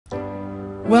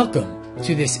Welcome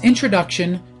to this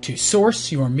introduction to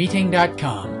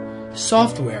SourceYourMeeting.com,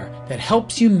 software that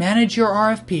helps you manage your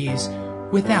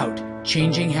RFPs without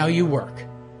changing how you work.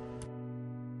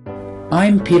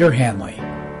 I'm Peter Hanley,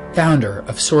 founder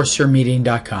of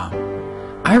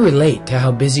SourceYourMeeting.com. I relate to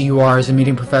how busy you are as a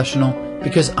meeting professional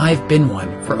because I've been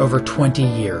one for over 20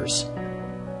 years.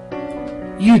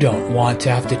 You don't want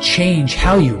to have to change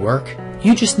how you work.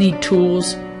 You just need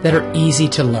tools that are easy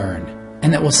to learn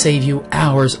and that will save you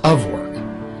hours of work.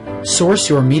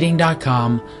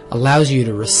 SourceYourMeeting.com allows you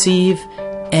to receive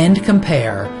and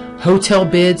compare hotel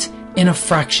bids in a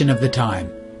fraction of the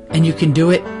time, and you can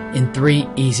do it in 3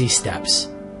 easy steps.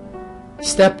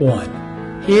 Step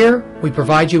 1. Here we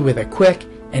provide you with a quick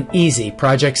and easy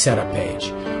project setup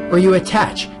page where you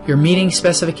attach your meeting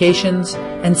specifications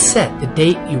and set the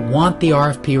date you want the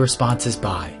RFP responses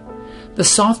by. The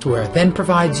software then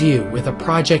provides you with a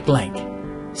project link.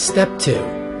 Step 2.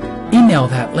 Email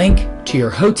that link to your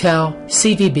hotel,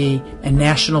 CVB, and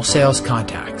national sales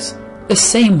contacts, the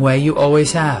same way you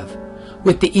always have.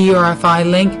 With the ERFI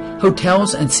link,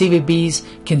 hotels and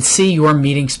CVBs can see your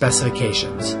meeting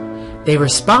specifications. They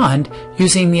respond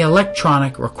using the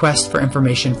Electronic Request for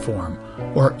Information form,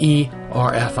 or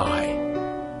ERFI.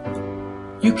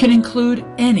 You can include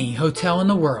any hotel in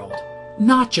the world,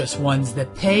 not just ones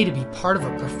that pay to be part of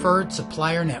a preferred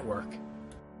supplier network.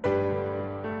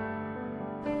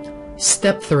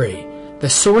 Step 3. The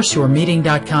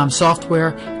SourceYourMeeting.com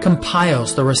software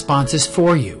compiles the responses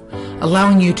for you,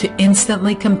 allowing you to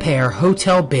instantly compare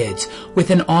hotel bids with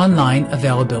an online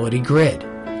availability grid.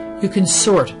 You can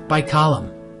sort by column,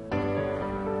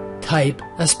 type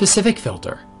a specific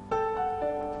filter,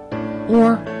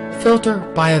 or filter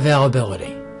by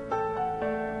availability.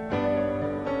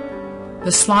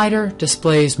 The slider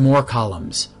displays more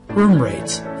columns, room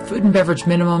rates, food and beverage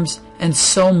minimums, and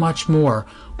so much more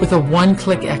with a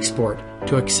one-click export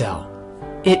to Excel.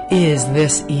 It is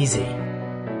this easy.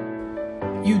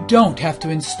 You don't have to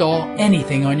install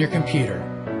anything on your computer.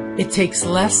 It takes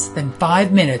less than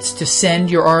 5 minutes to send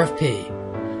your RFP.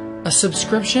 A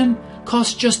subscription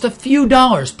costs just a few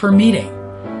dollars per meeting.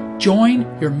 Join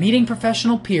your meeting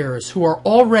professional peers who are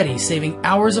already saving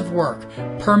hours of work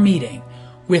per meeting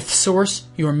with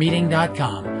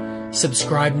SourceYourMeeting.com.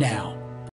 Subscribe now.